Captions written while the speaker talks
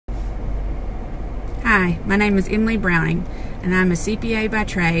Hi, my name is Emily Browning, and I'm a CPA by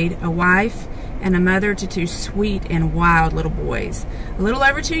trade, a wife, and a mother to two sweet and wild little boys. A little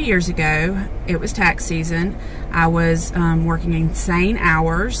over 2 years ago, it was tax season. I was working insane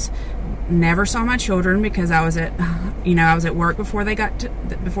hours. Never saw my children because I was at work before they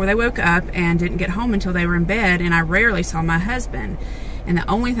woke up, and didn't get home until they were in bed, and I rarely saw my husband. And the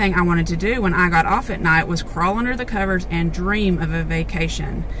only thing I wanted to do when I got off at night was crawl under the covers and dream of a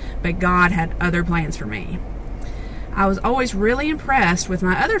vacation. But God had other plans for me. I was always really impressed with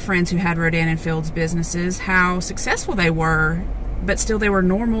my other friends who had Rodan and Fields businesses, how successful they were, but still they were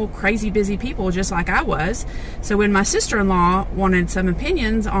normal, crazy, busy people just like I was. So when my sister-in-law wanted some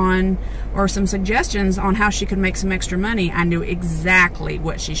opinions on, or some suggestions on how she could make some extra money, I knew exactly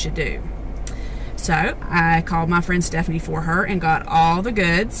what she should do. So I called my friend Stephanie for her and got all the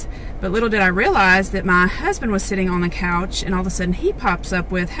goods. But little did I realize that my husband was sitting on the couch, and all of a sudden he pops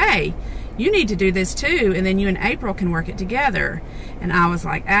up with, "Hey, you need to do this too, and then you and April can work it together." And I was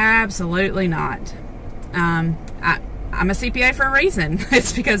like, absolutely not. I'm a CPA for a reason.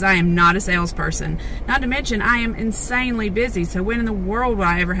 It's because I am not a salesperson. Not to mention, I am insanely busy, so when in the world would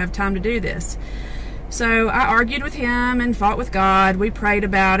I ever have time to do this? So I argued with him and fought with God. We prayed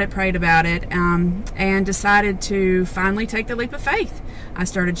about it, and decided to finally take the leap of faith. I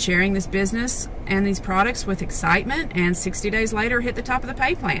started sharing this business and these products with excitement, and 60 days later hit the top of the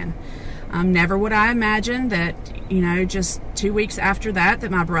pay plan. Never would I imagine that, just 2 weeks after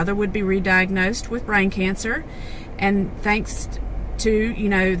that my brother would be re-diagnosed with brain cancer. And thanks to,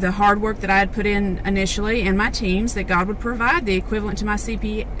 the hard work that I had put in initially and my teams, that God would provide the equivalent to my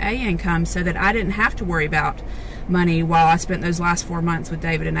CPA income so that I didn't have to worry about money while I spent those last 4 months with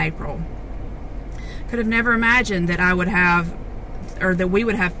David and April. Could have never imagined that we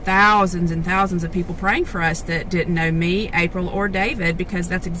would have thousands and thousands of people praying for us that didn't know me, April, or David, because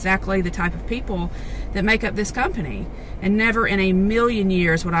that's exactly the type of people that make up this company. And never in a million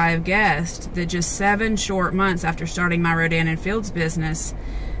years would I have guessed that just 7 short months after starting my Rodan and Fields business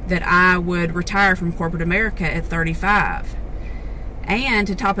that I would retire from corporate America at 35. And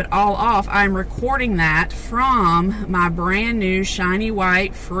to top it all off, I'm recording that from my brand new shiny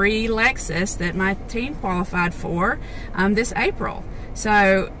white free Lexus that my team qualified for this April.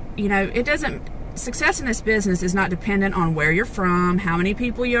 So, success in this business is not dependent on where you're from, how many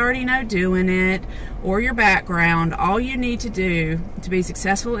people you already know doing it, or your background. All you need to do to be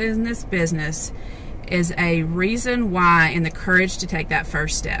successful in this business is a reason why and the courage to take that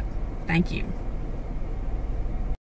first step. Thank you.